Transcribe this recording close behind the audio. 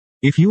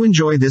If you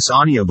enjoy this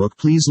audiobook,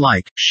 please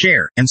like,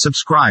 share, and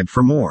subscribe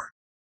for more.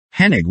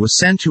 Hennig was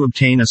sent to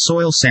obtain a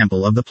soil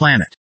sample of the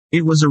planet.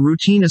 It was a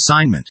routine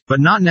assignment, but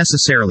not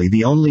necessarily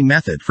the only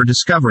method for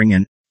discovering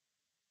an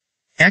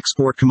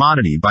export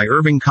commodity by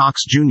Irving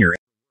Cox Jr.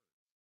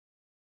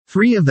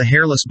 3 of the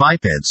hairless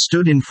bipeds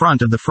stood in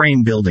front of the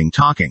frame building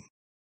talking.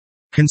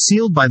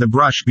 Concealed by the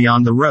brush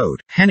beyond the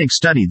road, Hennig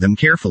studied them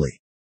carefully.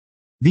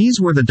 These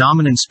were the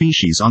dominant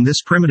species on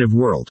this primitive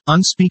world,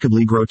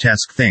 unspeakably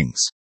grotesque things.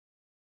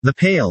 The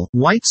pale,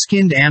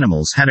 white-skinned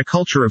animals had a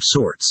culture of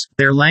sorts.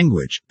 Their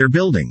language, their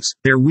buildings,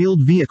 their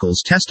wheeled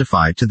vehicles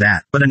testified to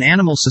that, but an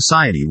animal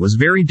society was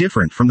very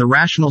different from the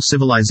rational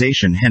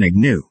civilization Hennig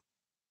knew.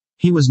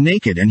 He was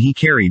naked and he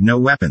carried no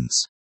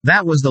weapons.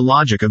 That was the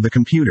logic of the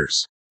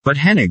computers. But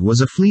Hennig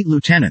was a fleet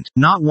lieutenant,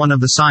 not one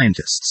of the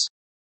scientists.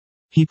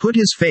 He put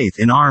his faith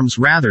in arms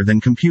rather than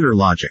computer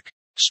logic.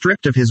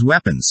 Stripped of his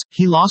weapons,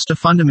 he lost a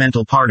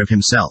fundamental part of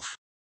himself.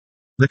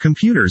 The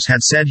computers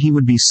had said he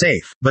would be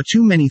safe, but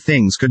too many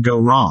things could go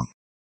wrong.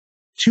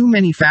 Too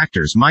many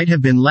factors might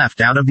have been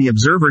left out of the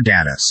observer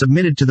data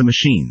submitted to the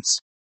machines.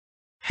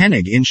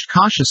 Hennig inched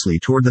cautiously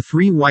toward the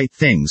 3 white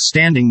things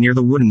standing near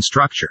the wooden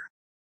structure.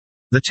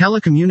 The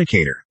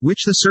telecommunicator,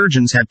 which the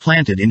surgeons had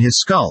planted in his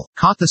skull,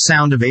 caught the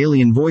sound of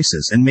alien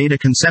voices and made a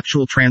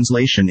conceptual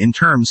translation in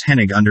terms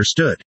Hennig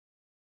understood.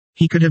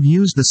 He could have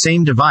used the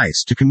same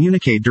device to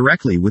communicate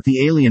directly with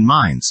the alien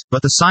minds,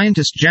 but the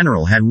scientist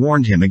general had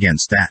warned him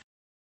against that.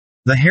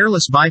 The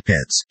hairless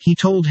bipeds, he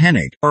told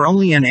Hennig, are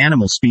only an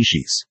animal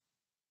species.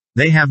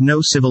 They have no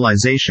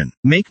civilization.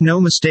 Make no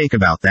mistake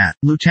about that,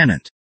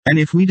 Lieutenant. And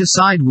if we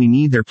decide we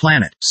need their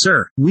planet,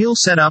 sir, we'll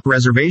set up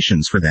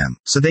reservations for them,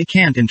 so they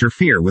can't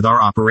interfere with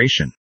our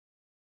operation.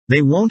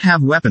 They won't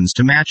have weapons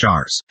to match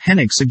ours,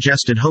 Hennig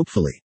suggested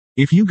hopefully.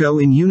 If you go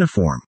in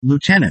uniform,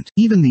 Lieutenant,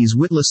 even these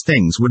witless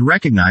things would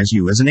recognize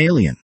you as an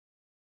alien.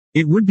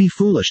 It would be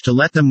foolish to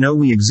let them know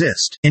we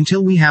exist,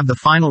 until we have the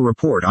final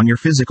report on your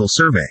physical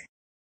survey.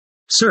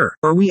 Sir,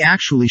 are we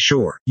actually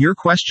sure you're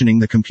questioning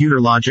the computer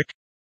logic?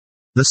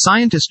 The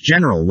scientist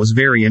general was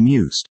very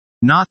amused.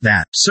 Not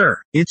that, sir.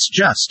 It's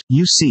just,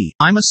 you see,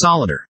 I'm a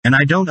solider, and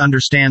I don't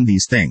understand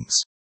these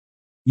things.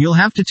 You'll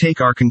have to take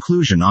our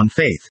conclusion on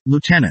faith,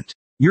 Lieutenant.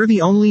 You're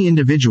the only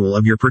individual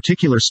of your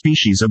particular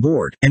species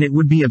aboard, and it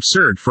would be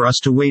absurd for us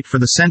to wait for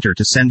the center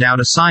to send out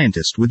a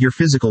scientist with your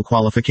physical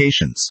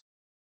qualifications.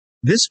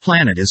 This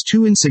planet is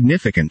too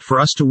insignificant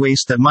for us to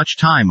waste that much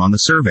time on the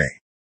survey.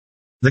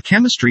 The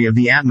chemistry of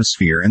the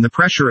atmosphere and the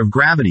pressure of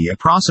gravity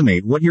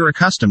approximate what you're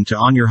accustomed to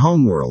on your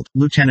homeworld,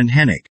 Lieutenant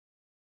Hennig.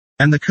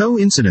 And the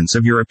coincidence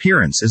of your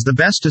appearance is the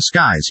best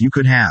disguise you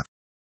could have.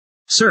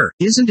 Sir,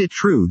 isn't it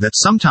true that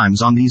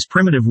sometimes on these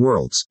primitive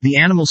worlds, the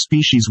animal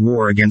species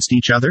war against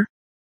each other?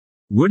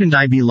 Wouldn't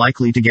I be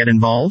likely to get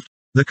involved?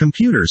 The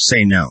computers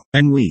say no,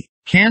 and we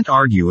can't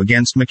argue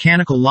against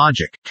mechanical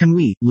logic, can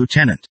we,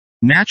 Lieutenant?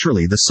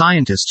 Naturally the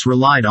scientists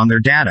relied on their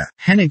data,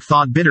 Hennig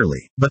thought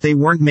bitterly, but they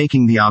weren't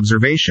making the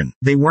observation,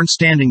 they weren't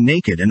standing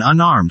naked and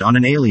unarmed on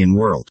an alien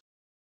world.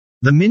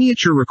 The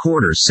miniature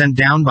recorders sent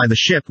down by the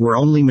ship were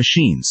only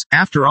machines,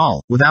 after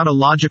all, without a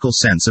logical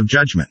sense of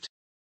judgment.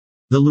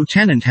 The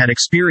lieutenant had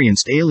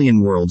experienced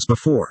alien worlds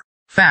before.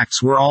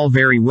 Facts were all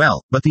very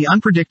well, but the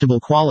unpredictable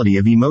quality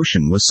of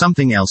emotion was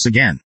something else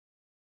again.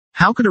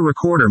 How could a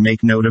recorder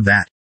make note of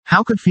that?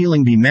 How could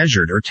feeling be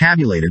measured or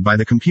tabulated by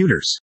the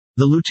computers?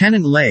 The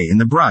lieutenant lay in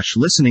the brush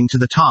listening to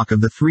the talk of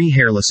the 3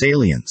 hairless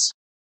aliens.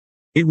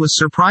 It was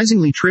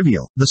surprisingly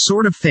trivial, the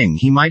sort of thing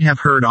he might have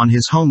heard on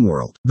his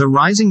homeworld: the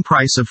rising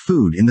price of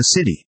food in the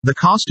city, the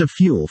cost of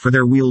fuel for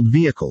their wheeled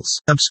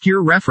vehicles,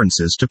 obscure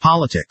references to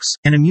politics,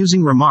 an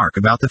amusing remark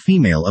about the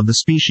female of the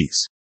species.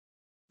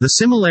 The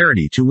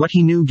similarity to what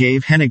he knew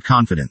gave Hennig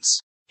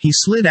confidence. He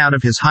slid out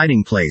of his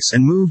hiding place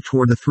and moved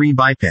toward the 3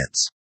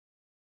 bipeds.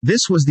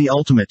 This was the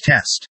ultimate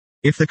test.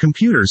 If the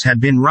computers had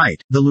been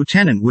right, the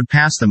lieutenant would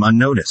pass them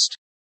unnoticed.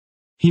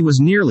 He was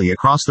nearly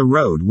across the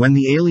road when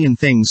the alien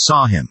things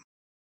saw him.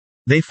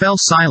 They fell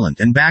silent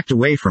and backed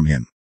away from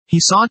him. He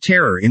saw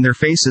terror in their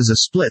faces a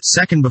split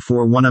second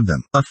before one of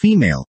them, a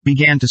female,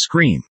 began to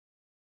scream.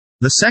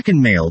 The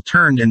second male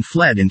turned and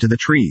fled into the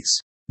trees.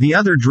 The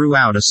other drew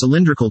out a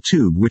cylindrical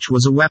tube which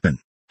was a weapon.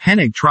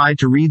 Hennig tried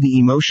to read the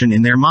emotion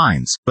in their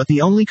minds, but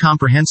the only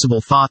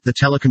comprehensible thought the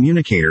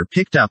telecommunicator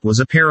picked up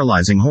was a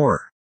paralyzing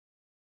horror.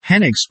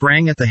 Hennig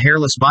sprang at the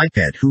hairless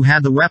biped who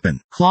had the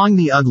weapon, clawing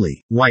the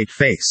ugly, white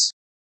face.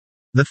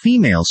 The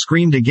female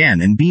screamed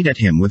again and beat at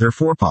him with her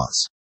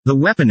forepaws. The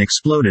weapon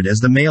exploded as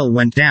the male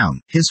went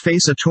down, his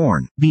face a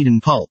torn, beaten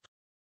pulp.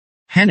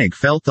 Hennig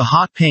felt the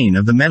hot pain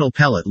of the metal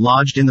pellet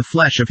lodged in the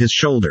flesh of his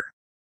shoulder.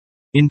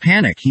 In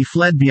panic he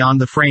fled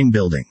beyond the frame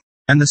building.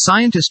 And the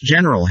scientist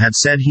general had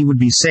said he would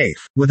be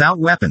safe, without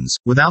weapons,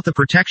 without the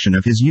protection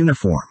of his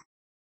uniform.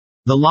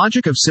 The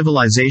logic of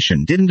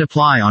civilization didn't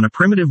apply on a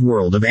primitive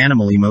world of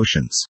animal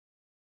emotions.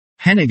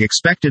 Hennig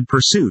expected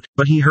pursuit,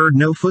 but he heard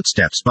no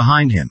footsteps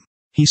behind him.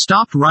 He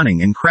stopped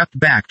running and crept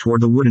back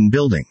toward the wooden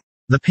building.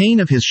 The pain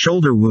of his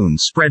shoulder wound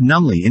spread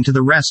numbly into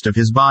the rest of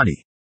his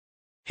body.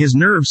 His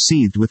nerves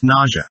seethed with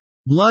nausea.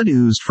 Blood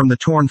oozed from the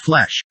torn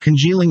flesh,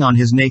 congealing on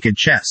his naked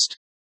chest.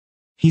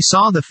 He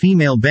saw the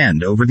female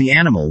bend over the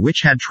animal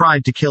which had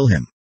tried to kill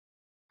him.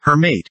 Her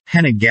mate,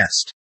 Hennig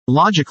guessed.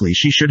 Logically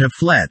she should have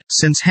fled,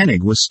 since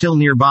Hennig was still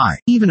nearby.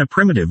 Even a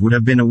primitive would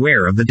have been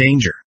aware of the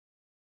danger.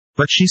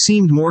 But she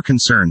seemed more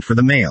concerned for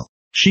the male.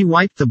 She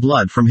wiped the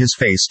blood from his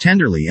face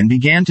tenderly and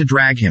began to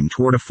drag him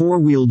toward a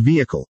four-wheeled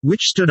vehicle,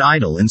 which stood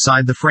idle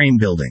inside the frame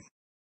building.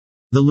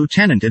 The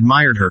lieutenant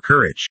admired her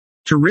courage.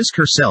 To risk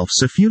herself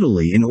so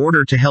futilely in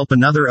order to help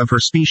another of her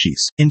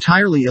species,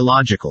 entirely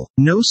illogical.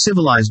 No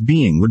civilized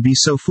being would be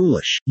so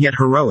foolish, yet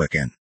heroic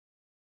and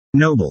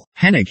noble.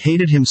 Hennig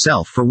hated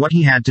himself for what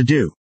he had to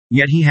do.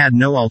 Yet he had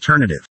no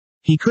alternative.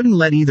 He couldn't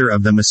let either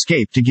of them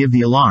escape to give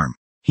the alarm.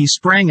 He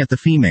sprang at the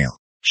female.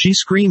 She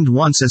screamed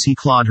once as he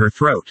clawed her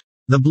throat.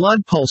 The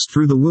blood pulsed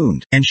through the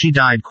wound, and she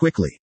died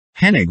quickly.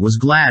 Hennig was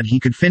glad he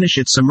could finish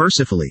it so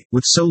mercifully,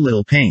 with so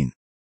little pain.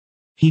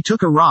 He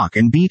took a rock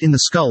and beat in the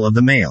skull of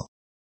the male.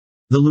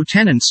 The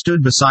lieutenant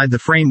stood beside the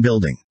frame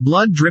building,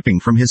 blood dripping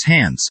from his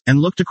hands, and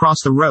looked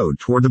across the road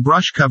toward the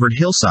brush-covered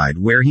hillside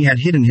where he had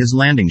hidden his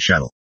landing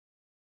shuttle.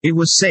 It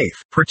was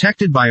safe,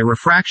 protected by a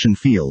refraction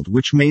field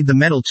which made the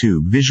metal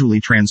tube visually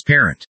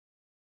transparent.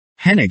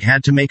 Hennig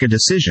had to make a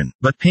decision,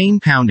 but pain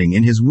pounding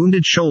in his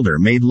wounded shoulder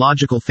made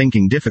logical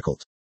thinking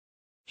difficult.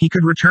 He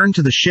could return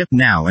to the ship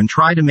now and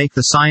try to make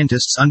the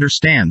scientists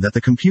understand that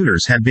the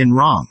computers had been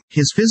wrong.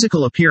 His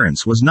physical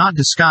appearance was not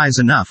disguise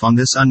enough on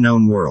this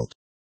unknown world.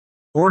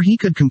 Or he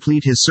could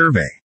complete his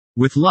survey.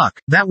 With luck,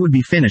 that would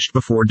be finished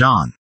before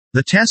dawn.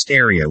 The test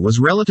area was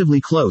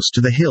relatively close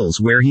to the hills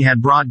where he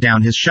had brought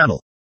down his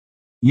shuttle.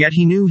 Yet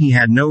he knew he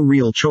had no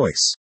real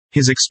choice.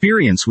 His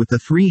experience with the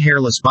three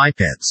hairless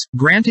bipeds,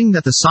 granting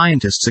that the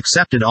scientists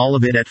accepted all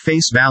of it at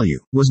face value,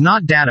 was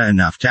not data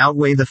enough to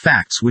outweigh the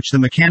facts which the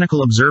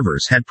mechanical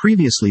observers had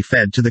previously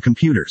fed to the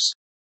computers.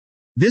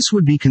 This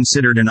would be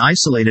considered an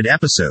isolated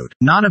episode,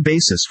 not a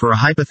basis for a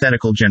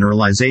hypothetical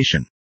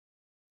generalization.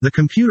 The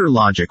computer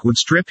logic would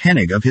strip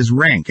Hennig of his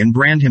rank and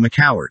brand him a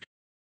coward.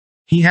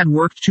 He had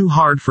worked too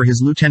hard for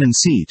his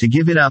lieutenancy to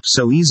give it up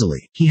so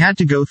easily. He had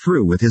to go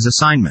through with his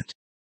assignment.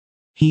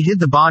 He hid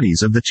the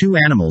bodies of the two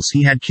animals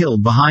he had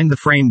killed behind the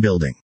frame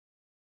building.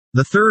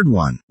 The third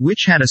one,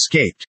 which had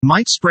escaped,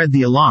 might spread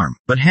the alarm,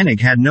 but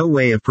Hennig had no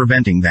way of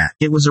preventing that.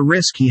 It was a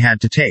risk he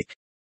had to take.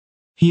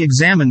 He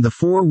examined the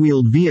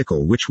four-wheeled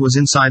vehicle which was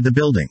inside the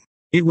building.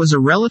 It was a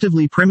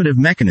relatively primitive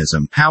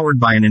mechanism powered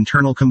by an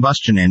internal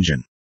combustion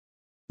engine.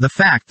 The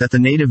fact that the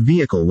native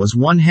vehicle was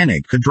one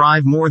Hennig could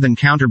drive more than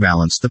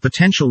counterbalanced the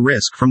potential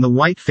risk from the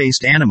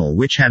white-faced animal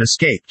which had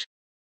escaped.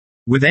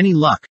 With any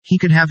luck, he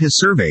could have his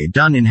survey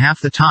done in half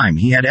the time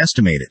he had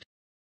estimated.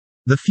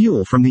 The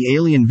fuel from the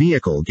alien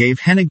vehicle gave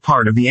Hennig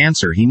part of the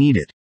answer he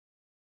needed.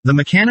 The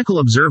mechanical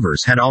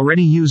observers had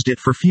already used it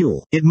for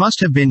fuel. It must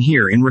have been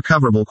here in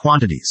recoverable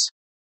quantities.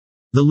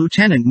 The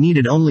lieutenant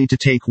needed only to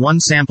take one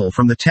sample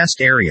from the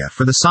test area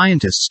for the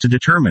scientists to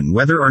determine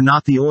whether or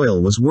not the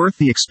oil was worth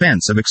the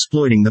expense of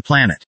exploiting the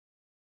planet.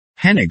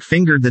 Hennig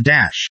fingered the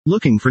dash,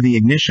 looking for the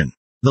ignition.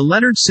 The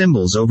lettered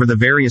symbols over the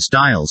various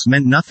dials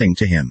meant nothing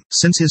to him,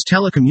 since his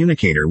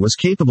telecommunicator was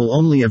capable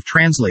only of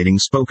translating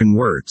spoken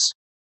words.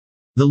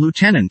 The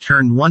lieutenant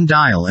turned one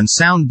dial and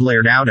sound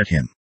blared out at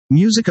him.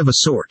 Music of a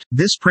sort.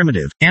 This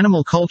primitive,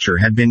 animal culture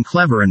had been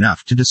clever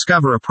enough to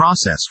discover a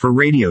process for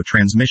radio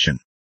transmission.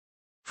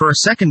 For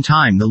a second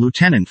time the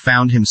lieutenant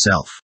found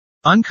himself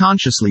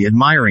unconsciously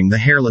admiring the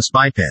hairless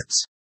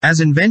bipeds. As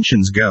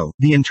inventions go,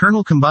 the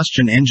internal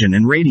combustion engine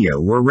and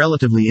radio were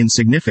relatively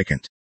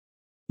insignificant.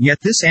 Yet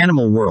this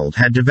animal world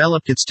had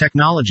developed its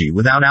technology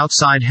without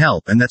outside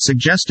help, and that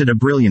suggested a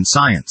brilliant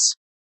science.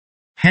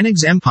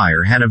 Hennig's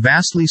empire had a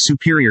vastly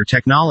superior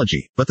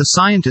technology, but the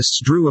scientists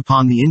drew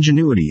upon the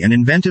ingenuity and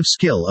inventive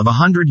skill of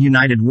 100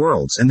 united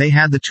worlds, and they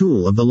had the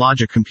tool of the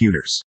logic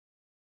computers.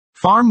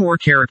 Far more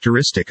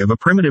characteristic of a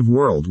primitive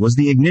world was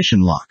the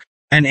ignition lock.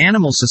 An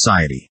animal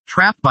society,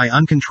 trapped by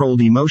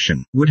uncontrolled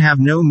emotion, would have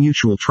no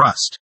mutual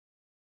trust.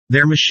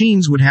 Their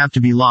machines would have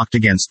to be locked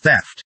against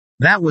theft.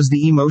 That was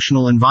the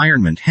emotional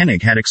environment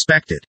Hennig had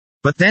expected.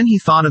 But then he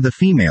thought of the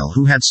female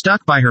who had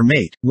stuck by her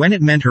mate, when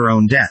it meant her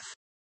own death.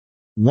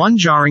 One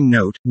jarring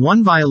note,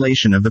 one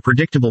violation of the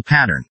predictable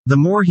pattern. The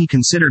more he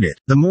considered it,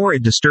 the more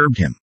it disturbed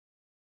him.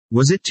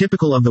 Was it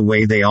typical of the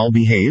way they all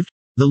behaved?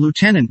 The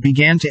lieutenant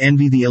began to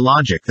envy the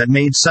illogic that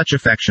made such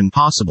affection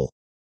possible.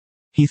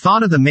 He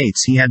thought of the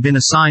mates he had been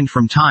assigned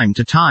from time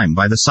to time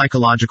by the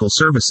psychological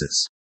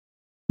services.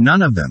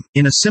 None of them,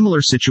 in a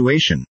similar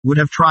situation, would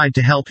have tried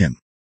to help him.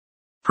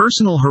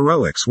 Personal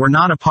heroics were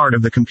not a part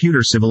of the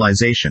computer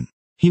civilization.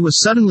 He was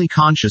suddenly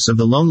conscious of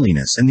the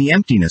loneliness and the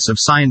emptiness of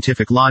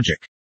scientific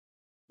logic.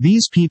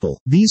 These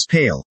people, these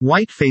pale,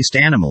 white-faced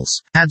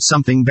animals, had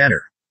something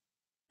better.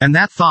 And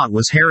that thought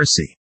was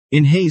heresy.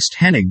 In haste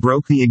Hennig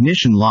broke the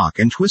ignition lock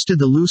and twisted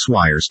the loose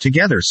wires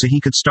together so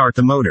he could start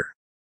the motor.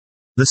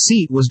 The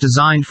seat was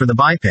designed for the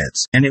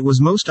bipeds, and it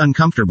was most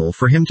uncomfortable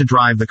for him to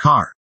drive the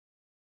car.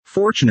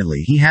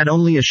 Fortunately he had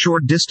only a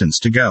short distance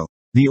to go.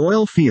 The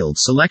oil field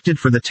selected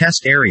for the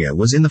test area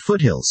was in the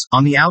foothills,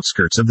 on the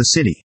outskirts of the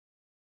city.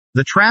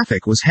 The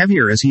traffic was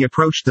heavier as he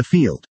approached the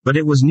field, but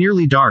it was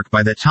nearly dark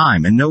by that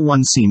time and no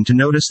one seemed to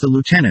notice the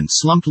lieutenant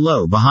slumped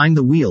low behind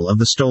the wheel of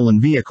the stolen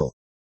vehicle.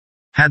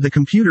 Had the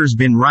computers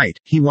been right,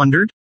 he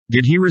wondered?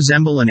 Did he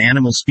resemble an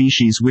animal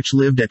species which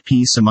lived at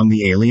peace among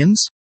the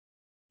aliens?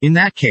 In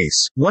that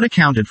case, what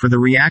accounted for the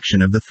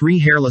reaction of the three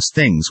hairless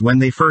things when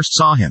they first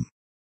saw him?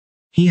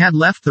 He had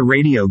left the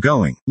radio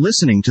going,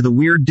 listening to the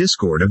weird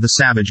discord of the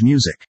savage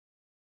music.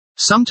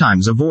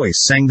 Sometimes a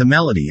voice sang the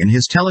melody and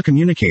his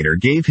telecommunicator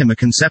gave him a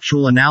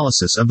conceptual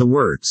analysis of the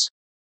words.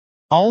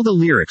 All the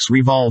lyrics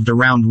revolved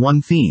around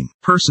one theme: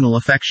 personal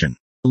affection.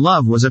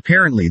 Love was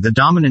apparently the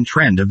dominant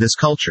trend of this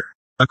culture.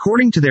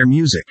 According to their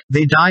music,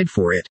 they died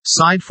for it,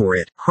 sighed for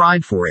it,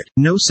 cried for it.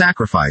 No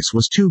sacrifice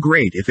was too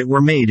great if it were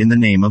made in the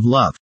name of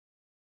love.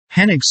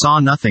 Hennig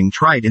saw nothing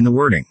trite in the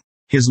wording.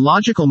 His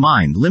logical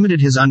mind limited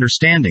his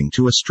understanding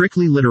to a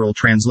strictly literal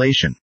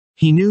translation.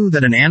 He knew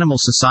that an animal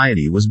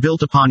society was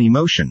built upon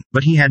emotion,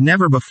 but he had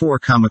never before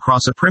come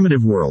across a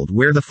primitive world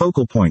where the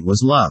focal point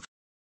was love.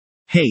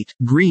 Hate,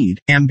 greed,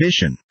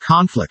 ambition,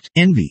 conflict,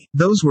 envy,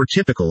 those were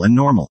typical and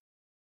normal.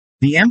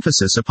 The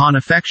emphasis upon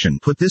affection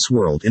put this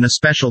world in a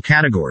special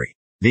category.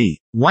 The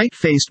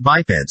white-faced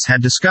bipeds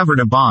had discovered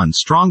a bond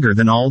stronger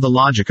than all the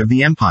logic of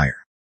the empire.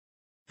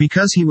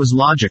 Because he was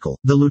logical,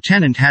 the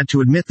lieutenant had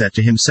to admit that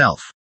to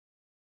himself.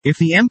 If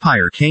the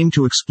empire came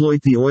to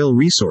exploit the oil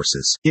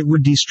resources, it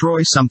would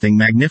destroy something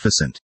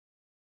magnificent.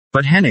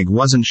 But Hennig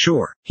wasn't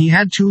sure. He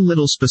had too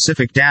little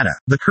specific data: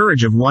 the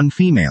courage of one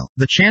female,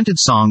 the chanted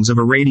songs of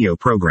a radio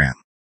program.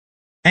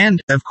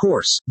 And, of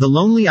course, the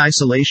lonely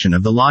isolation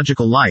of the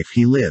logical life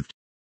he lived.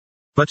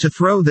 But to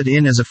throw that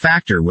in as a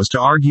factor was to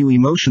argue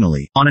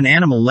emotionally, on an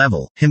animal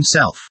level,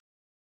 himself.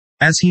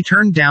 As he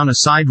turned down a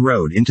side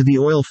road into the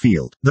oil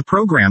field, the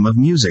program of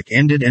music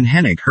ended and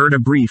Hennig heard a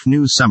brief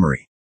news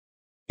summary.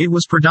 It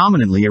was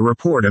predominantly a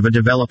report of a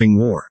developing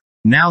war.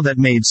 Now that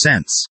made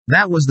sense.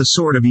 That was the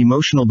sort of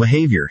emotional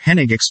behavior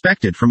Hennig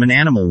expected from an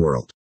animal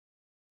world.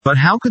 But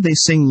how could they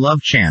sing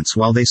love chants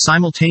while they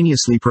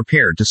simultaneously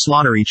prepared to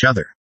slaughter each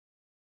other?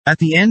 At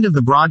the end of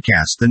the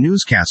broadcast, the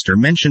newscaster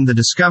mentioned the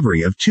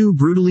discovery of two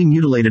brutally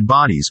mutilated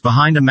bodies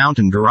behind a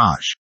mountain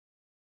garage.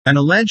 An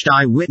alleged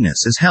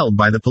eyewitness is held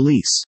by the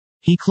police.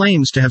 He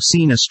claims to have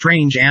seen a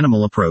strange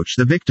animal approach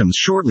the victims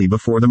shortly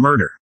before the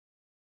murder.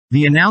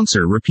 The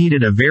announcer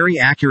repeated a very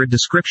accurate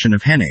description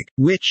of Hennig,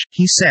 which,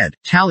 he said,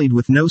 tallied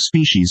with no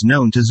species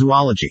known to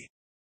zoology.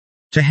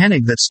 To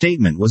Hennig that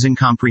statement was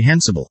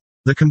incomprehensible.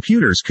 The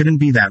computers couldn't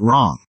be that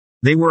wrong.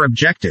 They were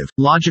objective,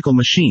 logical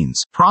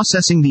machines,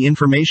 processing the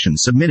information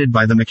submitted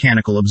by the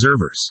mechanical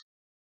observers.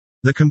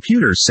 The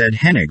computers said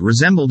Hennig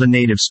resembled a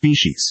native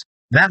species.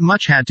 That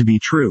much had to be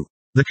true.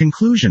 The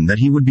conclusion that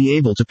he would be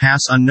able to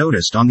pass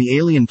unnoticed on the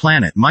alien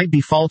planet might be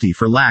faulty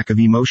for lack of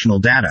emotional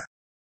data.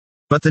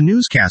 But the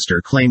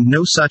newscaster claimed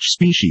no such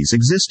species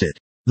existed.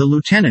 The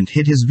lieutenant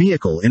hid his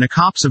vehicle in a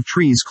copse of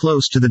trees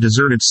close to the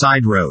deserted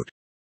side road.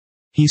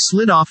 He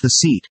slid off the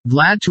seat,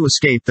 glad to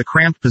escape the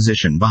cramped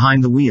position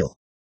behind the wheel.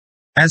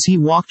 As he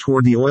walked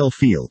toward the oil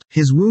field,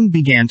 his wound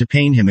began to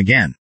pain him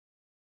again.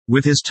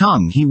 With his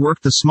tongue he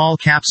worked the small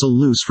capsule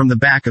loose from the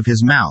back of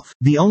his mouth,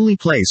 the only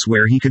place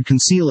where he could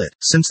conceal it,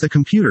 since the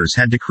computers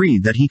had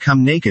decreed that he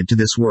come naked to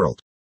this world.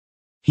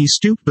 He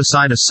stooped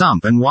beside a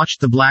sump and watched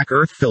the black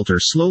earth filter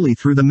slowly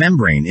through the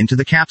membrane into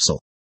the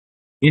capsule.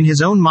 In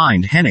his own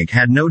mind, Hennig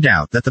had no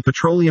doubt that the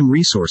petroleum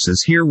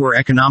resources here were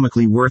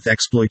economically worth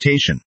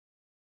exploitation.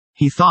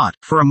 He thought,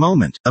 for a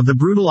moment, of the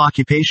brutal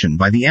occupation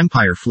by the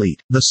Empire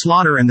fleet, the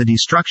slaughter and the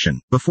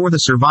destruction, before the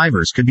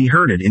survivors could be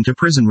herded into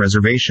prison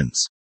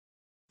reservations.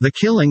 The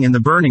killing and the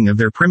burning of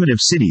their primitive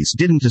cities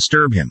didn't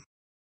disturb him.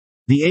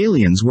 The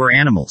aliens were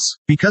animals.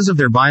 Because of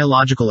their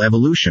biological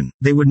evolution,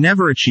 they would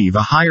never achieve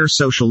a higher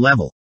social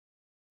level.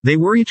 They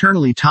were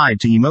eternally tied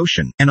to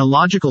emotion, and a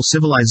logical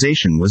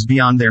civilization was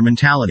beyond their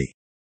mentality.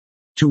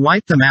 To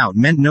wipe them out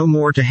meant no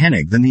more to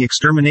Hennig than the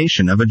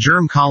extermination of a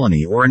germ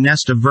colony or a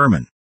nest of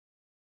vermin.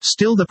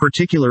 Still, the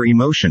particular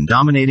emotion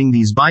dominating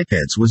these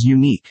bipeds was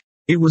unique.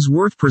 It was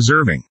worth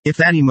preserving, if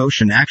that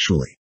emotion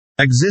actually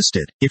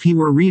existed, if he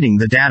were reading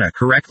the data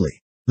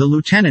correctly. The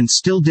lieutenant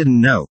still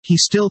didn't know. He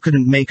still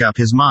couldn't make up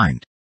his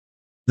mind.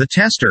 The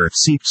test earth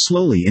seeped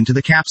slowly into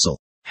the capsule.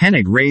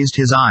 Hennig raised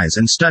his eyes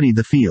and studied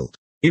the field.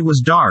 It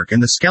was dark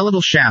and the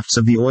skeletal shafts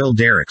of the oil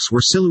derricks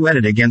were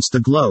silhouetted against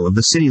the glow of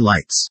the city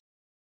lights.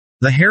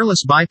 The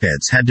hairless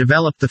bipeds had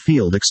developed the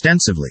field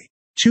extensively.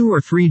 2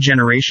 or 3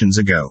 generations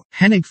ago,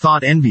 Hennig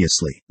thought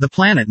enviously, the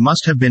planet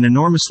must have been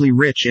enormously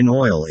rich in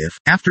oil if,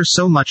 after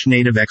so much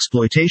native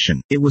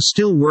exploitation, it was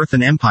still worth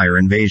an empire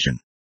invasion.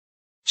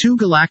 2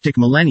 galactic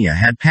millennia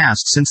had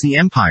passed since the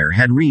Empire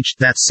had reached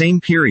that same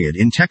period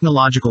in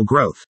technological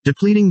growth,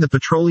 depleting the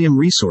petroleum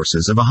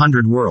resources of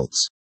 100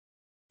 worlds.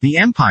 The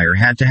Empire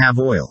had to have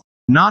oil.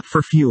 Not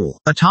for fuel.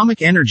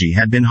 Atomic energy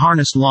had been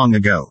harnessed long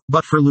ago,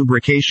 but for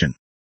lubrication.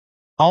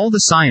 All the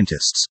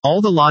scientists, all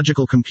the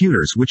logical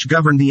computers which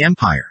governed the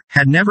Empire,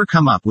 had never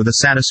come up with a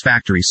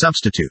satisfactory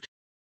substitute.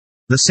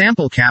 The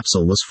sample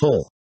capsule was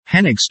full.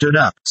 Hennig stood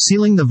up,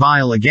 sealing the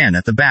vial again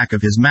at the back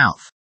of his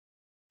mouth.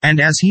 And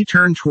as he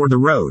turned toward the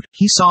road,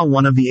 he saw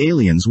one of the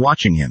aliens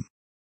watching him.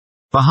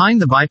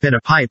 Behind the biped a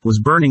pipe was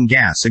burning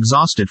gas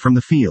exhausted from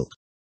the field.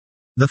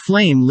 The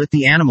flame lit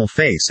the animal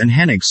face and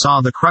Hennig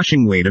saw the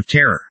crushing weight of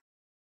terror.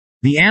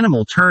 The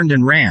animal turned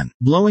and ran,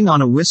 blowing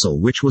on a whistle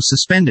which was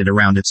suspended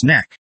around its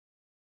neck.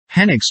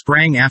 Hennig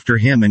sprang after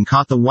him and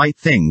caught the white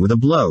thing with a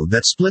blow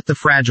that split the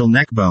fragile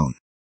neck bone.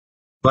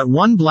 But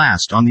one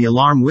blast on the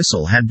alarm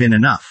whistle had been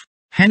enough.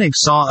 Hennig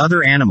saw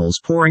other animals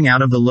pouring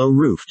out of the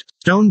low-roofed,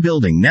 stone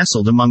building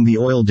nestled among the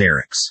oil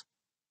derricks.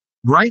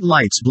 Bright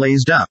lights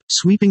blazed up,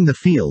 sweeping the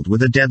field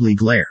with a deadly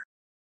glare.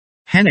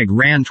 Hennig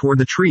ran toward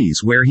the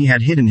trees where he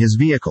had hidden his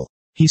vehicle.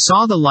 He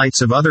saw the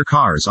lights of other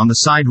cars on the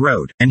side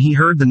road, and he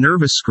heard the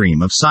nervous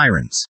scream of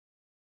sirens.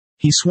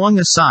 He swung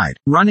aside,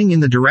 running in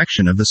the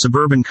direction of the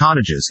suburban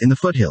cottages in the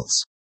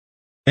foothills.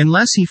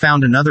 Unless he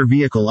found another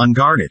vehicle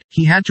unguarded,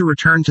 he had to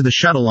return to the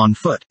shuttle on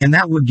foot, and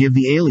that would give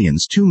the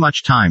aliens too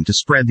much time to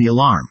spread the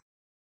alarm.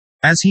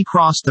 As he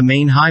crossed the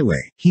main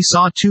highway, he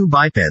saw two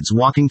bipeds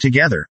walking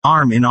together,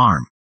 arm in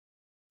arm.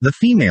 The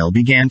female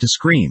began to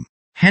scream.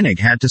 Hennig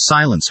had to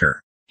silence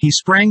her. He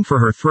sprang for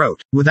her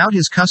throat. Without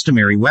his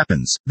customary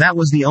weapons, that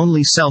was the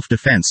only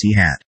self-defense he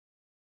had.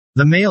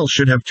 The male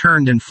should have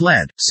turned and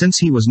fled, since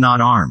he was not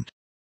armed.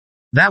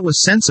 That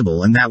was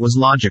sensible and that was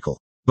logical.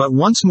 But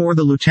once more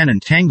the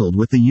lieutenant tangled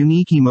with the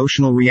unique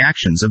emotional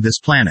reactions of this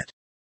planet.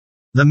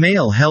 The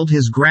male held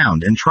his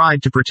ground and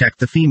tried to protect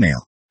the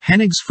female.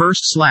 Hennig's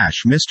first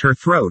slash missed her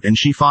throat and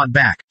she fought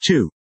back,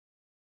 too.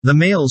 The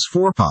male's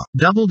forepaw,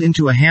 doubled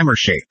into a hammer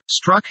shape,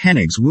 struck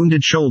Hennig's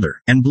wounded shoulder,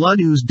 and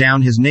blood oozed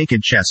down his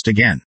naked chest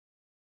again.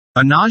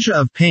 A nausea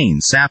of pain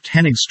sapped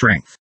Hennig's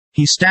strength.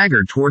 He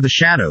staggered toward the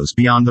shadows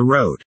beyond the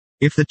road.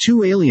 If the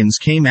two aliens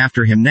came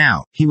after him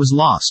now, he was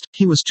lost.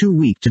 He was too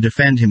weak to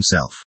defend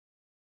himself.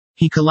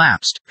 He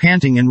collapsed,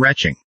 panting and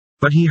retching.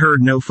 But he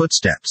heard no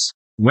footsteps.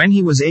 When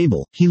he was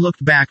able, he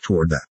looked back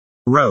toward the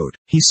road.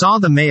 He saw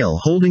the male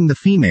holding the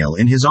female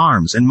in his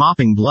arms and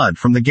mopping blood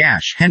from the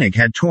gash Hennig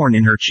had torn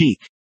in her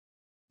cheek.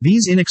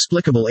 These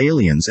inexplicable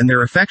aliens and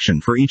their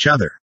affection for each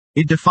other.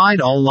 It defied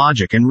all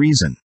logic and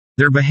reason.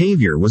 Their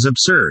behavior was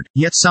absurd,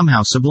 yet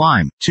somehow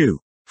sublime, too.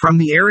 From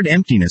the arid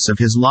emptiness of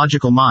his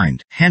logical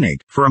mind,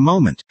 Hennig, for a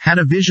moment, had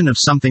a vision of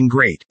something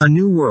great, a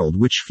new world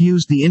which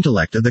fused the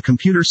intellect of the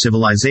computer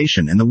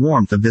civilization and the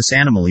warmth of this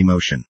animal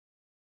emotion.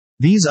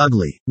 These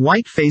ugly,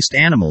 white-faced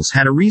animals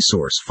had a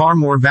resource far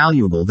more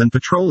valuable than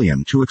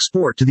petroleum to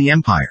export to the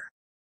empire.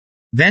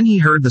 Then he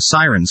heard the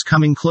sirens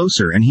coming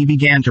closer and he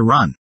began to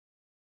run.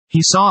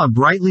 He saw a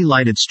brightly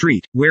lighted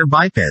street, where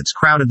bipeds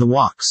crowded the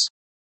walks.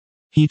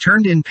 He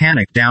turned in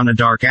panic down a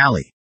dark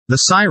alley. The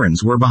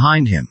sirens were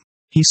behind him.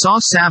 He saw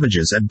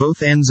savages at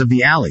both ends of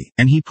the alley,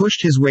 and he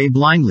pushed his way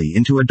blindly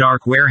into a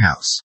dark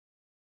warehouse.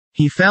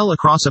 He fell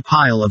across a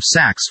pile of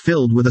sacks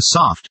filled with a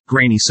soft,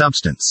 grainy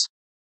substance.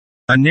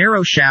 A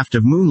narrow shaft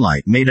of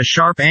moonlight made a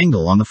sharp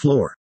angle on the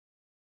floor.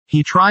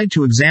 He tried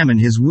to examine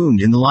his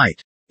wound in the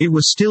light. It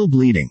was still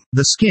bleeding.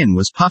 The skin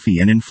was puffy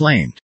and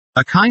inflamed.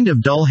 A kind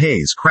of dull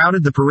haze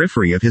crowded the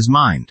periphery of his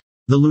mind.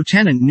 The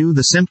lieutenant knew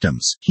the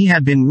symptoms. He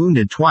had been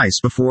wounded twice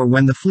before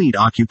when the fleet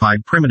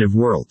occupied primitive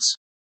worlds.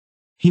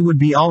 He would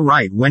be all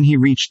right when he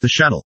reached the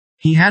shuttle.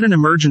 He had an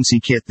emergency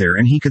kit there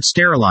and he could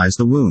sterilize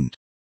the wound.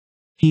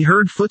 He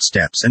heard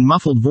footsteps and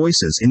muffled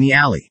voices in the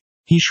alley.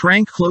 He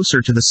shrank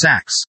closer to the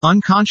sacks.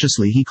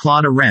 Unconsciously he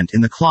clawed a rent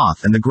in the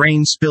cloth and the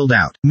grain spilled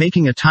out,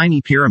 making a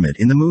tiny pyramid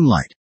in the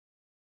moonlight.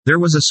 There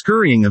was a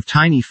scurrying of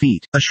tiny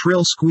feet, a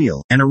shrill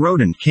squeal, and a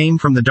rodent came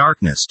from the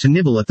darkness to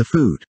nibble at the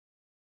food.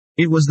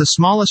 It was the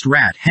smallest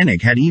rat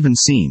Hennig had even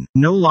seen,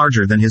 no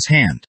larger than his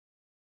hand.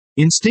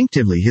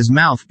 Instinctively his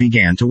mouth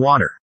began to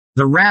water.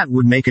 The rat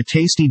would make a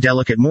tasty,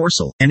 delicate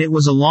morsel, and it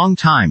was a long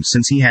time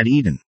since he had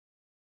eaten.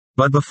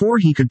 But before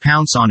he could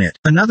pounce on it,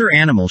 another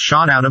animal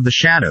shot out of the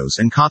shadows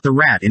and caught the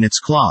rat in its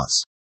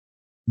claws.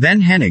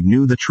 Then Hennig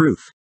knew the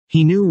truth.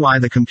 He knew why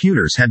the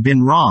computers had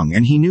been wrong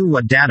and he knew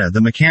what data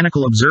the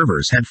mechanical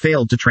observers had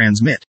failed to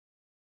transmit.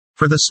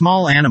 For the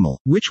small animal,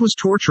 which was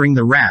torturing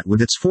the rat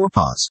with its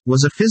forepaws,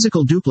 was a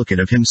physical duplicate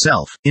of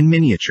himself, in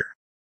miniature.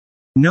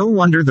 No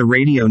wonder the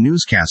radio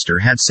newscaster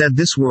had said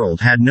this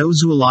world had no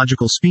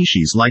zoological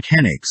species like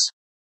Hennig's.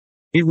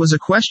 It was a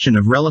question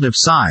of relative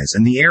size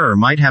and the error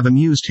might have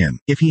amused him,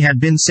 if he had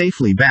been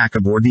safely back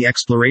aboard the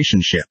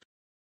exploration ship.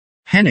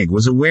 Hennig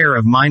was aware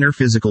of minor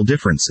physical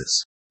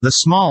differences. The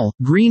small,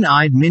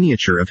 green-eyed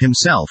miniature of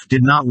himself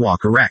did not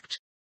walk erect.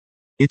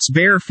 Its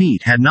bare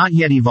feet had not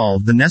yet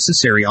evolved the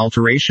necessary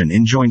alteration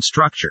in joint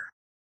structure.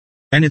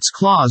 And its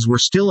claws were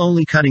still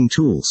only cutting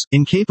tools,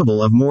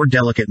 incapable of more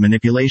delicate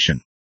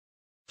manipulation.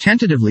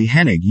 Tentatively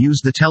Hennig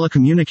used the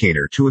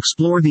telecommunicator to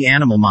explore the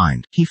animal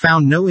mind. He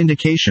found no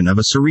indication of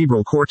a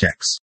cerebral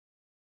cortex.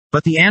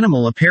 But the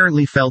animal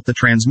apparently felt the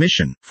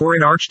transmission, for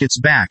it arched its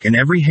back and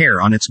every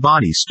hair on its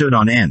body stood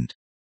on end.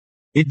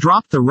 It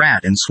dropped the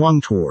rat and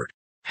swung toward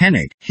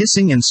Hennig,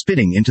 hissing and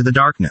spitting into the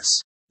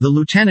darkness. The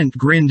lieutenant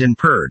grinned and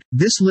purred.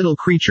 This little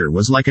creature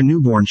was like a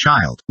newborn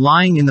child,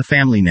 lying in the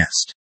family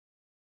nest.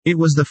 It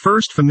was the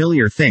first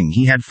familiar thing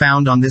he had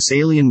found on this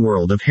alien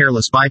world of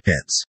hairless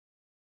bipeds.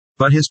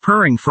 But his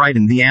purring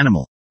frightened the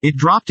animal. It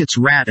dropped its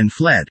rat and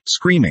fled,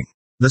 screaming.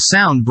 The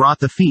sound brought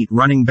the feet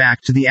running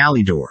back to the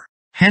alley door.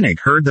 Hennig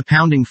heard the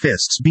pounding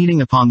fists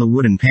beating upon the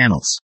wooden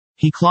panels.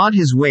 He clawed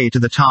his way to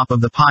the top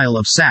of the pile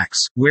of sacks,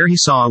 where he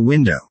saw a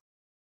window.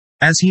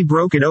 As he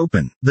broke it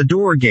open, the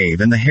door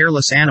gave and the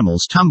hairless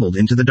animals tumbled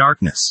into the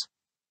darkness.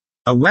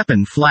 A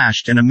weapon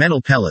flashed and a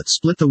metal pellet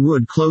split the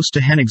wood close to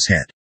Hennig's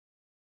head.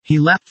 He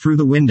leapt through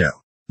the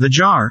window. The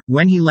jar,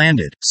 when he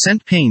landed,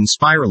 sent pain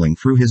spiraling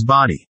through his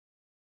body.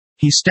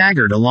 He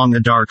staggered along a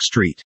dark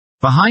street.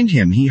 Behind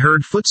him he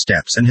heard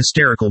footsteps and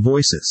hysterical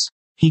voices.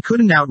 He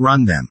couldn't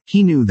outrun them,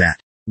 he knew that.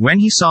 When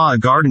he saw a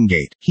garden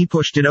gate, he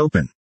pushed it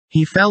open.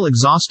 He fell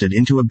exhausted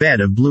into a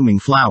bed of blooming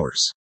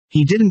flowers.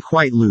 He didn't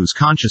quite lose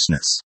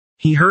consciousness.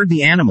 He heard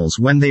the animals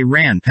when they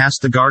ran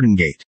past the garden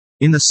gate.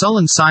 In the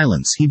sullen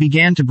silence he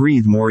began to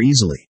breathe more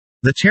easily.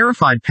 The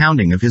terrified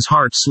pounding of his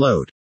heart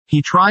slowed.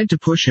 He tried to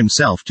push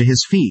himself to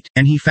his feet,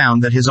 and he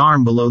found that his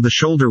arm below the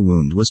shoulder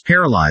wound was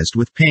paralyzed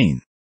with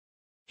pain.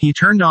 He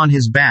turned on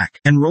his back,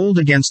 and rolled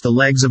against the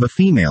legs of a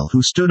female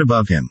who stood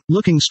above him,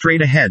 looking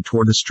straight ahead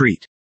toward the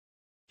street.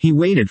 He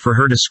waited for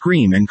her to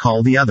scream and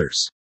call the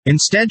others.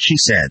 Instead she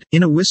said,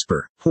 in a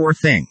whisper, "Poor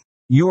thing.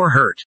 You're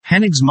hurt."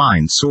 Hennig's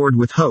mind soared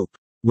with hope.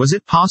 Was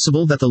it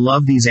possible that the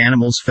love these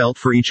animals felt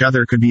for each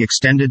other could be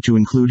extended to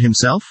include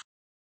himself?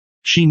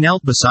 She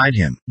knelt beside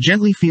him,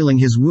 gently feeling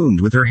his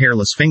wound with her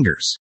hairless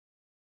fingers.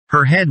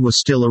 Her head was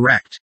still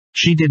erect.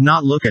 She did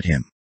not look at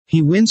him.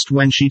 He winced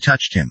when she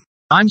touched him.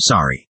 "I'm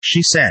sorry,"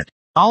 she said.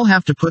 "I'll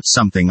have to put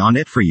something on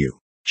it for you."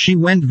 She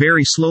went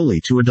very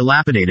slowly to a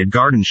dilapidated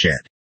garden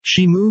shed.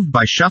 She moved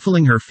by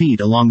shuffling her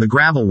feet along the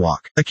gravel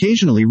walk,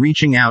 occasionally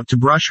reaching out to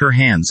brush her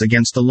hands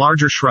against the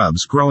larger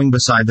shrubs growing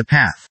beside the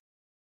path.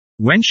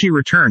 When she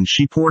returned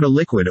she poured a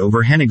liquid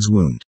over Hennig's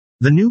wound.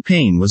 The new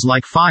pain was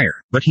like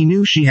fire, but he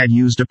knew she had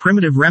used a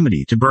primitive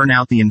remedy to burn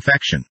out the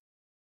infection.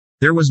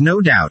 There was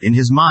no doubt in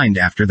his mind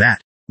after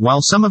that.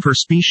 While some of her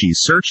species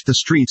searched the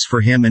streets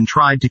for him and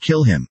tried to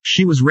kill him,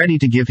 she was ready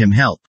to give him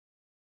help.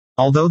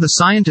 Although the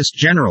scientist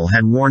general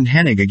had warned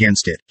Hennig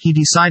against it, he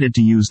decided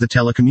to use the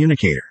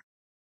telecommunicator.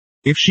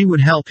 If she would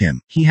help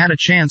him, he had a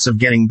chance of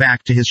getting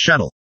back to his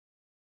shuttle.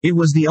 It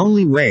was the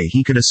only way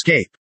he could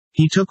escape.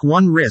 He took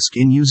one risk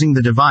in using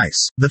the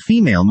device: the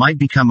female might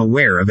become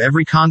aware of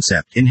every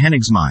concept in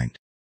Hennig's mind.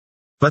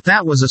 But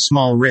that was a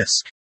small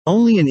risk.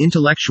 Only an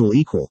intellectual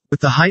equal, with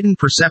the heightened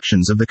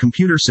perceptions of the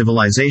computer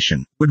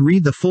civilization, would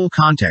read the full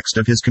context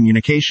of his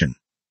communication.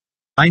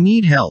 "I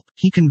need help,"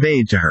 he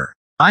conveyed to her.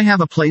 "I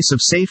have a place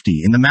of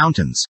safety in the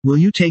mountains, will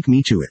you take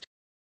me to it?"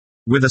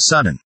 With a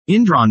sudden,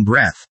 indrawn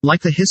breath,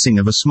 like the hissing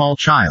of a small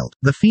child,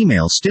 the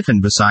female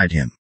stiffened beside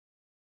him.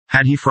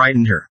 Had he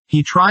frightened her?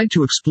 He tried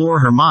to explore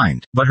her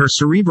mind, but her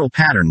cerebral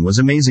pattern was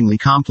amazingly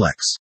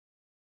complex.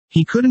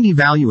 He couldn't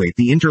evaluate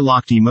the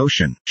interlocked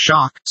emotion,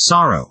 shock,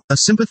 sorrow, a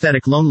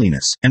sympathetic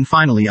loneliness, and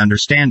finally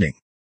understanding.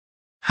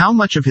 How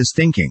much of his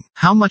thinking,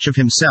 how much of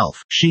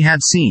himself, she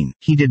had seen,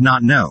 he did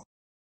not know.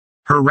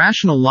 Her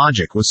rational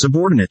logic was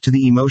subordinate to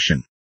the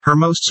emotion. Her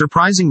most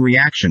surprising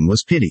reaction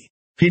was pity.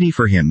 Pity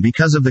for him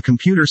because of the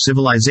computer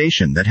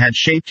civilization that had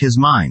shaped his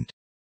mind.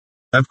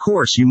 "Of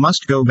course you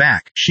must go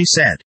back," she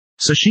said.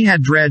 So she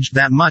had dredged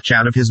that much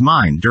out of his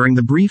mind during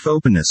the brief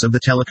openness of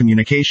the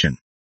telecommunication.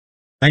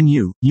 "And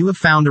you have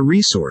found a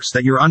resource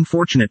that your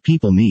unfortunate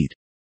people need.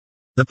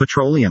 The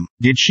petroleum.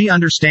 Did she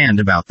understand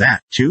about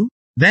that, too?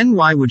 Then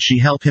why would she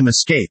help him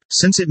escape,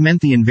 since it meant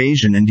the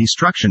invasion and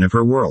destruction of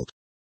her world?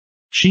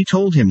 She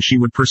told him she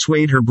would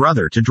persuade her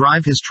brother to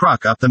drive his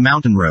truck up the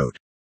mountain road.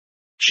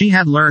 She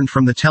had learned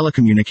from the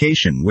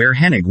telecommunication where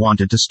Hennig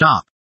wanted to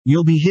stop.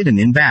 "You'll be hidden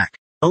in back.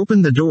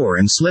 Open the door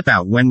and slip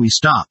out when we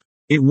stop.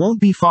 It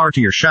won't be far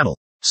to your shuttle."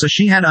 So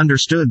she had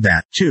understood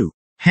that, too.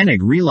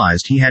 Hennig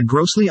realized he had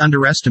grossly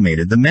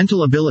underestimated the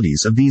mental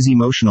abilities of these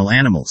emotional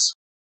animals.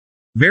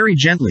 Very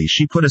gently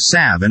she put a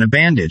salve and a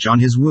bandage on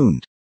his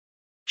wound.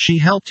 She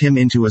helped him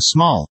into a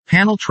small,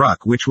 panel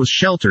truck which was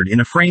sheltered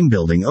in a frame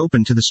building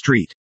open to the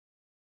street.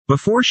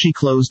 Before she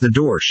closed the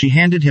door she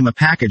handed him a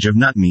package of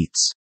nut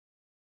meats.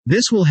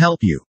 "This will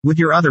help you with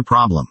your other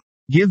problem.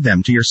 Give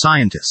them to your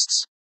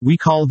scientists. We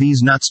call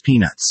these nuts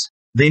peanuts.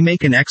 They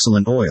make an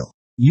excellent oil.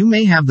 You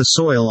may have the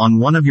soil on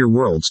one of your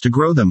worlds to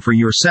grow them for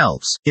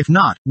yourselves. If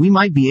not, we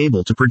might be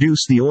able to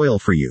produce the oil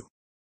for you."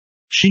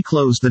 She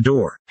closed the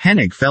door.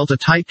 Hennig felt a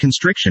tight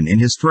constriction in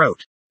his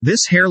throat.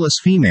 This hairless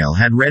female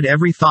had read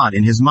every thought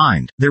in his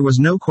mind, there was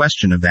no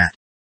question of that.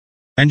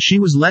 And she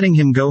was letting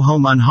him go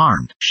home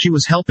unharmed, she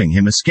was helping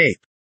him escape.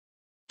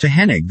 To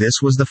Hennig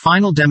this was the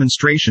final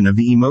demonstration of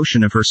the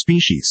emotion of her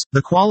species,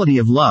 the quality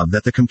of love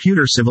that the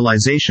computer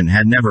civilization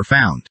had never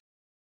found.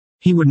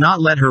 He would not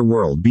let her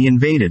world be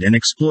invaded and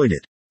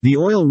exploited. The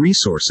oil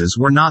resources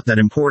were not that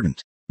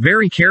important.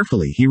 Very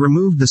carefully he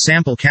removed the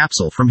sample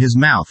capsule from his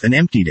mouth and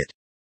emptied it.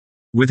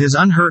 With his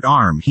unhurt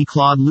arm he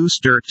clawed loose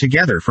dirt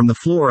together from the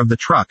floor of the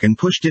truck and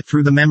pushed it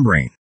through the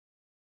membrane.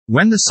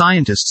 When the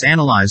scientists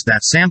analyzed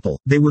that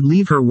sample, they would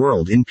leave her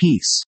world in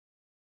peace.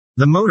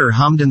 The motor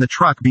hummed and the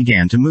truck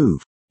began to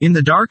move. In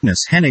the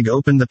darkness, Hennig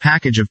opened the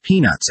package of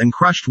peanuts and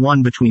crushed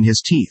one between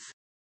his teeth.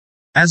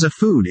 As a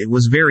food, it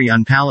was very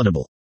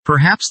unpalatable.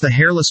 Perhaps the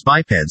hairless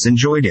bipeds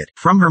enjoyed it.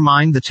 From her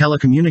mind, the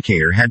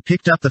telecommunicator had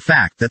picked up the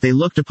fact that they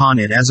looked upon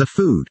it as a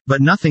food,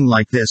 but nothing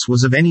like this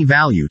was of any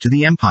value to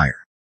the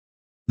Empire.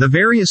 The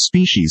various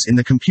species in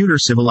the computer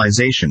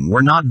civilization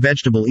were not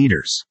vegetable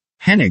eaters.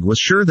 Hennig was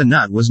sure the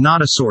nut was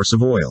not a source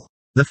of oil.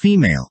 The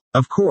female,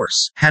 of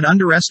course, had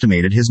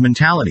underestimated his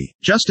mentality,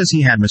 just as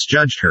he had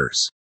misjudged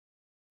hers.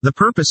 The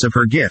purpose of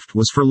her gift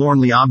was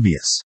forlornly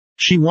obvious.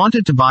 She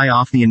wanted to buy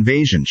off the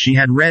invasion she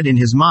had read in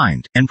his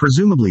mind, and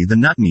presumably the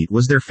nut meat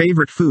was their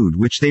favorite food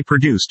which they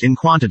produced in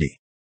quantity.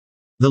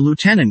 The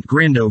lieutenant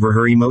grinned over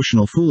her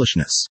emotional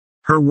foolishness.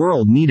 Her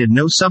world needed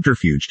no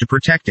subterfuge to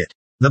protect it.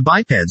 The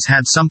bipeds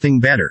had something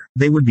better.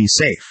 They would be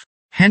safe.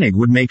 Hennig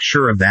would make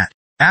sure of that.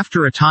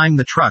 After a time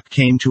the truck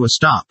came to a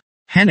stop.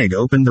 Hennig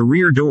opened the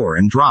rear door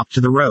and dropped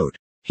to the road.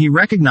 He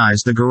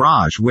recognized the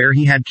garage where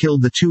he had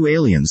killed the 2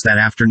 aliens that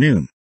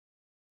afternoon.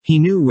 He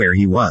knew where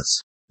he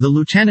was. The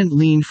lieutenant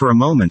leaned for a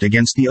moment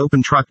against the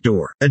open truck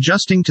door,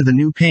 adjusting to the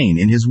new pain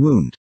in his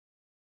wound.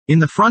 In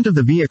the front of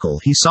the vehicle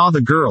he saw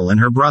the girl and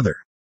her brother.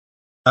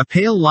 A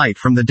pale light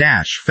from the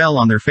dash fell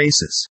on their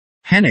faces.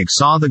 Hennig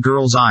saw the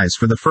girl's eyes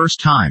for the first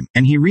time,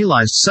 and he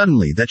realized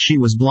suddenly that she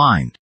was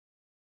blind.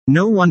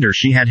 No wonder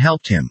she had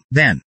helped him,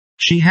 then.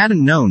 She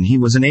hadn't known he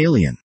was an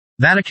alien.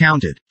 That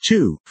accounted,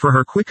 too, for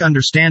her quick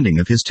understanding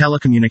of his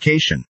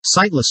telecommunication.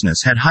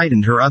 Sightlessness had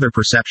heightened her other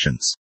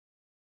perceptions.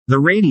 The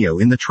radio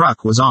in the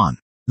truck was on.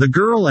 The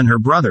girl and her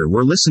brother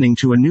were listening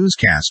to a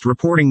newscast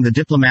reporting the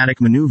diplomatic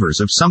maneuvers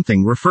of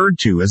something referred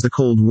to as the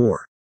Cold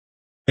War.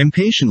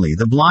 Impatiently,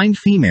 the blind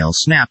female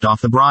snapped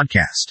off the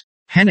broadcast.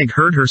 Hennig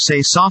heard her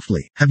say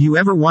softly, "Have you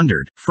ever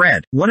wondered,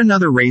 Fred, what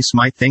another race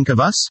might think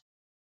of us?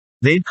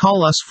 They'd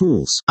call us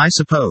fools, I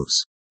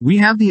suppose. We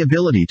have the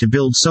ability to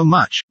build so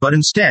much, but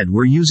instead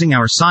we're using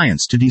our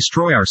science to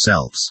destroy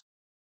ourselves.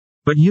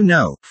 But you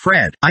know,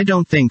 Fred, I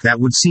don't think that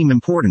would seem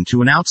important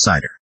to an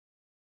outsider.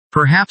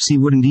 Perhaps he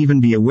wouldn't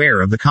even be aware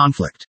of the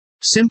conflict.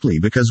 Simply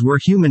because we're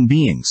human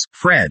beings,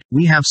 Fred,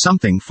 we have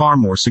something far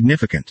more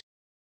significant.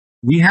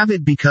 We have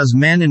it because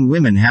men and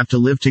women have to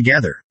live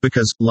together,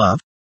 because, love?"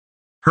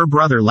 Her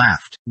brother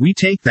laughed. "We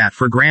take that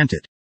for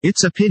granted.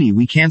 It's a pity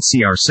we can't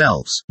see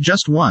ourselves,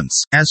 just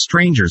once, as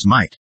strangers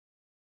might.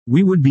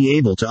 We would be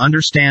able to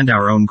understand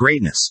our own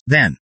greatness,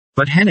 then."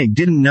 But Hennig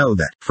didn't know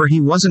that, for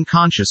he wasn't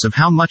conscious of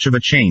how much of a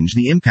change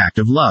the impact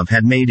of love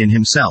had made in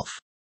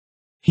himself.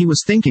 He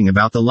was thinking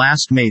about the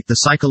last mate the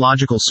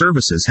psychological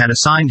services had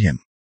assigned him.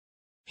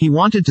 He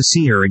wanted to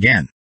see her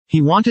again.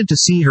 He wanted to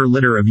see her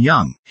litter of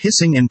young,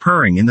 hissing and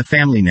purring in the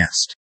family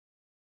nest.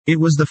 It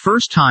was the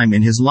first time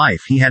in his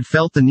life he had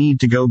felt the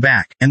need to go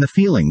back, and the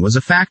feeling was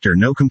a factor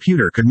no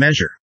computer could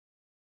measure.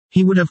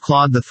 He would have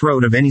clawed the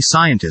throat of any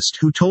scientist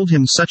who told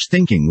him such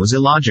thinking was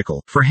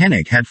illogical, for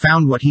Hennig had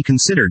found what he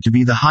considered to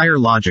be the higher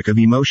logic of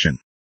emotion.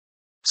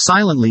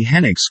 Silently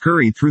Hennig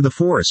scurried through the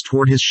forest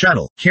toward his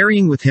shuttle,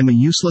 carrying with him a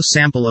useless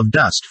sample of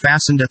dust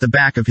fastened at the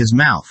back of his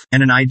mouth,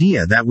 and an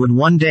idea that would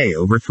one day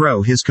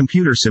overthrow his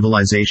computer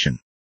civilization.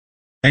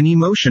 An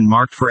emotion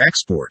marked for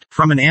export,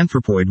 from an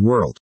anthropoid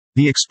world.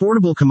 The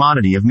exportable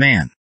commodity of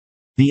man.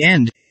 The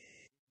end.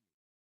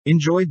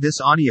 Enjoyed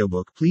this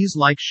audiobook? Please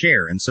like,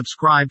 share, and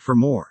subscribe for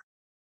more.